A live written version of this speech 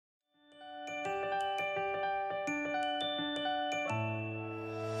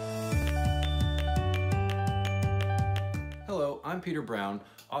I'm Peter Brown,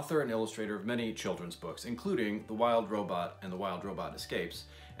 author and illustrator of many children's books, including The Wild Robot and The Wild Robot Escapes,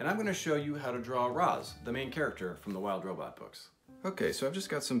 and I'm going to show you how to draw Roz, the main character from the Wild Robot books. Okay, so I've just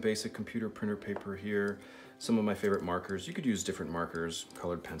got some basic computer printer paper here, some of my favorite markers. You could use different markers,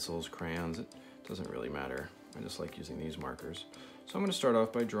 colored pencils, crayons, it doesn't really matter. I just like using these markers. So I'm going to start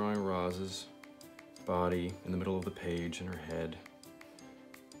off by drawing Roz's body in the middle of the page and her head.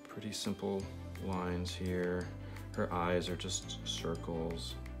 Pretty simple lines here. Her eyes are just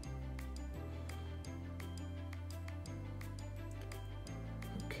circles.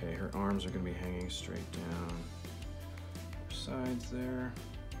 Okay, her arms are going to be hanging straight down. Her sides there.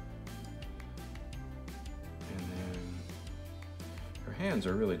 And then her hands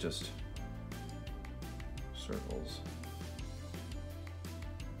are really just circles.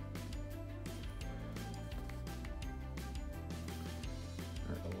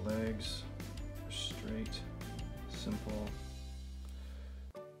 Her legs are straight, simple.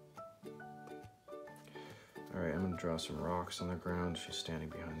 All right, I'm going to draw some rocks on the ground. She's standing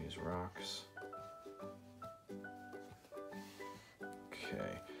behind these rocks.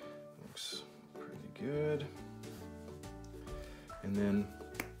 Okay, looks pretty good. And then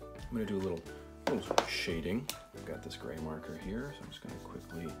I'm going to do a little shading. I've got this gray marker here, so I'm just going to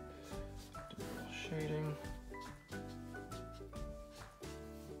quickly do a little shading. And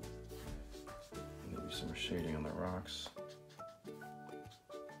maybe some shading on the rocks.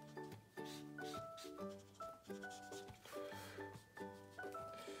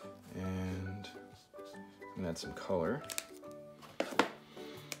 And I'm going to add some color.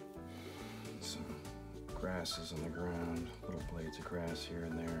 Some grasses on the ground, little blades of grass here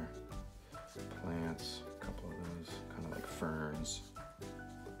and there. Plants, a couple of those, kind of like ferns.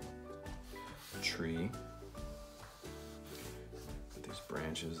 A tree. Got these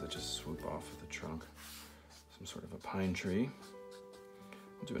branches that just swoop off of the trunk. Some sort of a pine tree.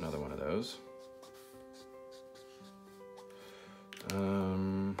 We'll do another one of those.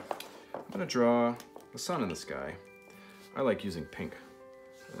 I'm gonna draw the sun in the sky. I like using pink.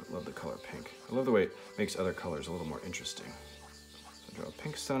 I love the color pink. I love the way it makes other colors a little more interesting. So draw a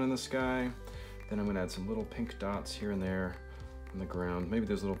pink sun in the sky. Then I'm gonna add some little pink dots here and there on the ground. Maybe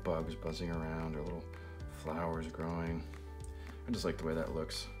there's little bugs buzzing around or little flowers growing. I just like the way that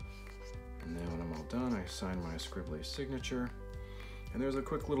looks. And then when I'm all done, I sign my scribbly signature. And there's a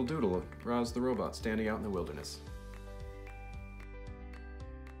quick little doodle of Roz the robot standing out in the wilderness.